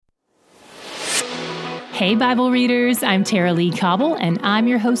Hey, Bible readers, I'm Tara Lee Cobble, and I'm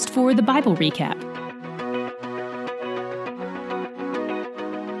your host for the Bible Recap.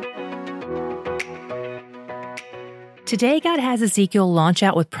 Today, God has Ezekiel launch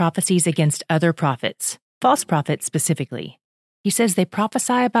out with prophecies against other prophets, false prophets specifically. He says they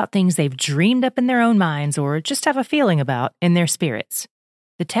prophesy about things they've dreamed up in their own minds or just have a feeling about in their spirits.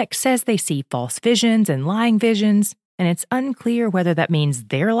 The text says they see false visions and lying visions, and it's unclear whether that means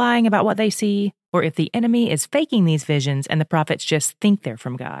they're lying about what they see or if the enemy is faking these visions and the prophets just think they're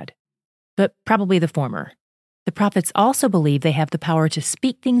from God. But probably the former. The prophets also believe they have the power to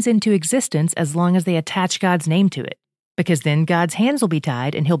speak things into existence as long as they attach God's name to it, because then God's hands will be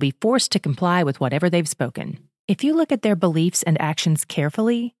tied and he'll be forced to comply with whatever they've spoken. If you look at their beliefs and actions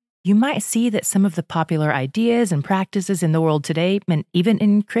carefully, you might see that some of the popular ideas and practices in the world today, and even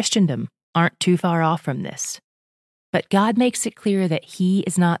in Christendom, aren't too far off from this. But God makes it clear that He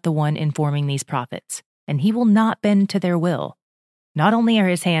is not the one informing these prophets, and He will not bend to their will. Not only are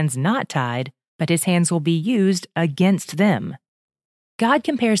His hands not tied, but His hands will be used against them. God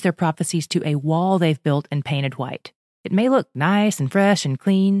compares their prophecies to a wall they've built and painted white. It may look nice and fresh and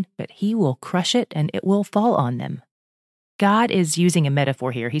clean, but He will crush it and it will fall on them. God is using a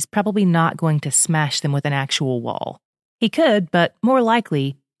metaphor here. He's probably not going to smash them with an actual wall. He could, but more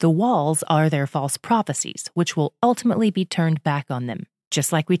likely, the walls are their false prophecies, which will ultimately be turned back on them,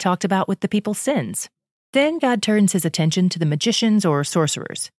 just like we talked about with the people's sins. Then God turns His attention to the magicians or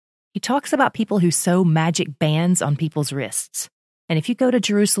sorcerers. He talks about people who sew magic bands on people's wrists. And if you go to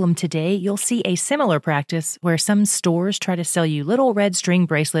Jerusalem today, you'll see a similar practice where some stores try to sell you little red string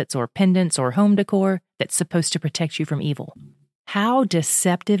bracelets or pendants or home decor that's supposed to protect you from evil. How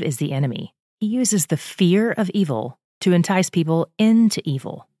deceptive is the enemy? He uses the fear of evil to entice people into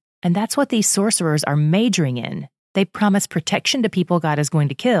evil. And that's what these sorcerers are majoring in. They promise protection to people God is going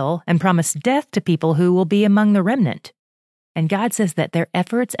to kill and promise death to people who will be among the remnant. And God says that their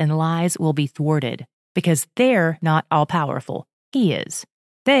efforts and lies will be thwarted because they're not all-powerful. He is.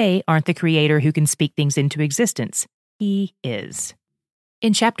 They aren't the creator who can speak things into existence. He is.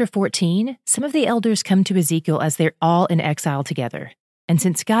 In chapter 14, some of the elders come to Ezekiel as they're all in exile together. And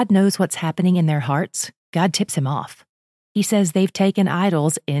since God knows what's happening in their hearts, God tips him off. He says they've taken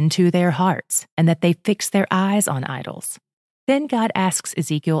idols into their hearts and that they've fixed their eyes on idols. Then God asks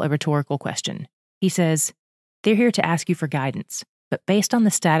Ezekiel a rhetorical question. He says, "They're here to ask you for guidance, but based on the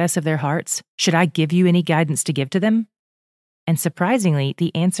status of their hearts, should I give you any guidance to give to them?" And surprisingly,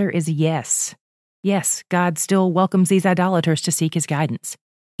 the answer is yes. Yes, God still welcomes these idolaters to seek His guidance.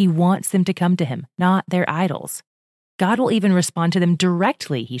 He wants them to come to Him, not their idols. God will even respond to them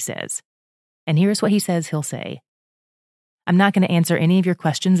directly, He says. And here's what He says He'll say. "I'm not going to answer any of your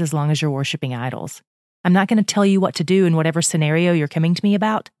questions as long as you're worshiping idols. I'm not going to tell you what to do in whatever scenario you're coming to me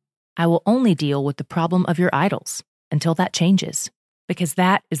about. I will only deal with the problem of your idols until that changes, because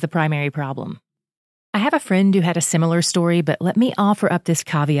that is the primary problem." I have a friend who had a similar story, but let me offer up this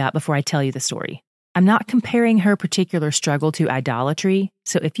caveat before I tell you the story. I'm not comparing her particular struggle to idolatry,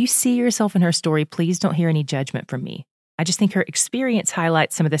 so if you see yourself in her story, please don't hear any judgment from me. I just think her experience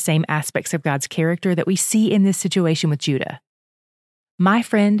highlights some of the same aspects of God's character that we see in this situation with Judah. My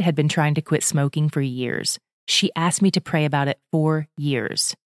friend had been trying to quit smoking for years. She asked me to pray about it for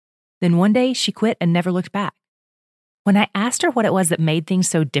years. Then one day she quit and never looked back. When I asked her what it was that made things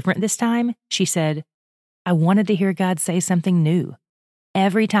so different this time, she said, "I wanted to hear God say something new.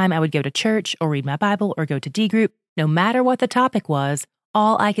 Every time I would go to church or read my Bible or go to D group, no matter what the topic was,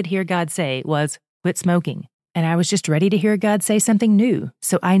 all I could hear God say was, quit smoking. And I was just ready to hear God say something new,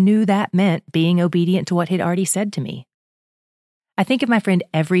 so I knew that meant being obedient to what He'd already said to me." I think of my friend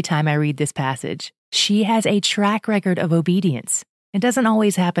every time I read this passage. She has a track record of obedience. It doesn't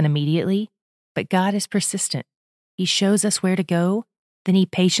always happen immediately, but God is persistent. He shows us where to go, then He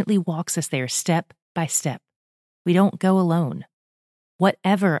patiently walks us there step by step. We don't go alone.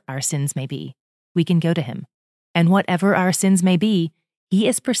 Whatever our sins may be, we can go to Him. And whatever our sins may be, He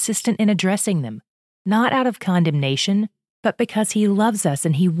is persistent in addressing them, not out of condemnation, but because He loves us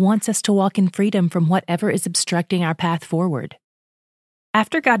and He wants us to walk in freedom from whatever is obstructing our path forward.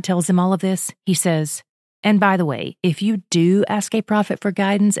 After God tells him all of this, He says, "And by the way, if you do ask a prophet for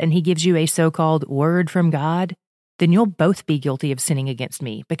guidance and he gives you a so-called word from God, then you'll both be guilty of sinning against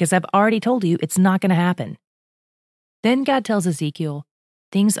me, because I've already told you it's not going to happen." Then God tells Ezekiel,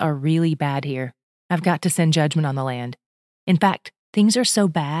 "Things are really bad here. I've got to send judgment on the land. In fact, things are so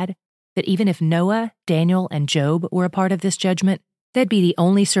bad that even if Noah, Daniel, and Job were a part of this judgment, they'd be the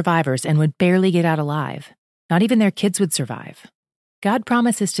only survivors and would barely get out alive. Not even their kids would survive." God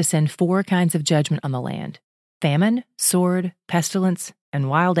promises to send 4 kinds of judgment on the land: famine, sword, pestilence, and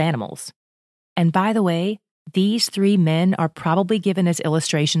wild animals. And by the way, these three men are probably given as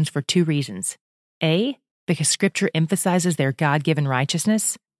illustrations for two reasons. A, because Scripture emphasizes their God-given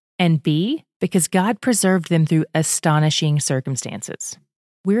righteousness, and B, because God preserved them through astonishing circumstances.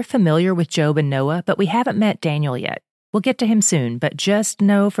 We're familiar with Job and Noah, but we haven't met Daniel yet. We'll get to him soon, but just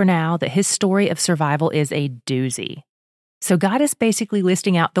know for now that his story of survival is a doozy. So God is basically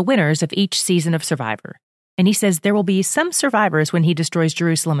listing out the winners of each season of Survivor. And he says there will be some survivors when he destroys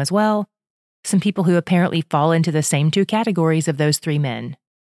Jerusalem as well, some people who apparently fall into the same two categories of those three men.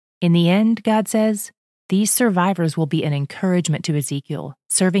 In the end, God says, these survivors will be an encouragement to Ezekiel,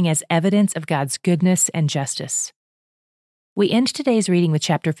 serving as evidence of God's goodness and justice. We end today's reading with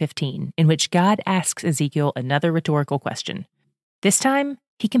chapter 15, in which God asks Ezekiel another rhetorical question. This time,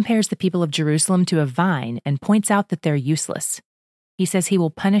 he compares the people of Jerusalem to a vine and points out that they're useless. He says he will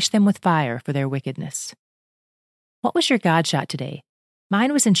punish them with fire for their wickedness. What was your God shot today?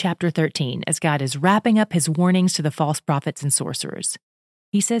 Mine was in chapter 13, as God is wrapping up his warnings to the false prophets and sorcerers.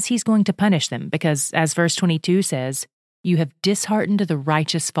 He says he's going to punish them because, as verse 22 says, you have disheartened the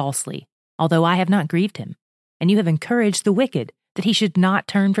righteous falsely, although I have not grieved him, and you have encouraged the wicked that he should not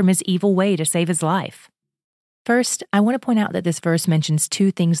turn from his evil way to save his life. First, I want to point out that this verse mentions two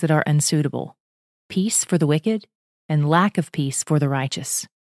things that are unsuitable: peace for the wicked and lack of peace for the righteous.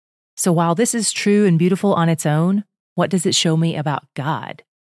 So while this is true and beautiful on its own, what does it show me about God?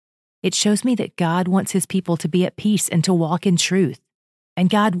 It shows me that God wants his people to be at peace and to walk in truth. And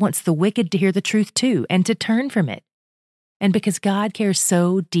God wants the wicked to hear the truth too and to turn from it. And because God cares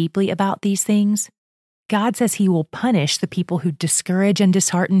so deeply about these things, God says he will punish the people who discourage and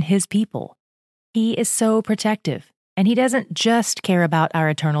dishearten his people. He is so protective, and he doesn't just care about our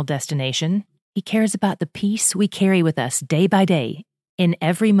eternal destination. He cares about the peace we carry with us day by day, in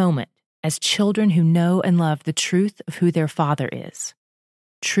every moment, as children who know and love the truth of who their Father is.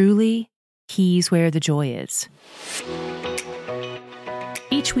 Truly, he's where the joy is.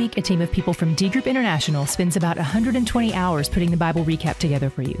 Each week, a team of people from D Group International spends about 120 hours putting the Bible recap together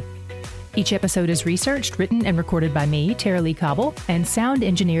for you. Each episode is researched, written, and recorded by me, Tara Lee Cobble, and sound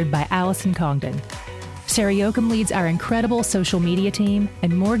engineered by Allison Congdon. Sarah Yoakum leads our incredible social media team,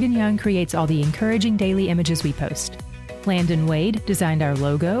 and Morgan Young creates all the encouraging daily images we post. Landon Wade designed our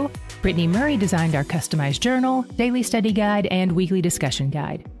logo, Brittany Murray designed our customized journal, daily study guide, and weekly discussion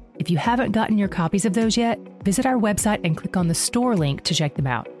guide. If you haven't gotten your copies of those yet, visit our website and click on the store link to check them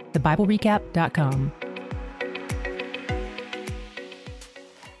out, thebiblerecap.com.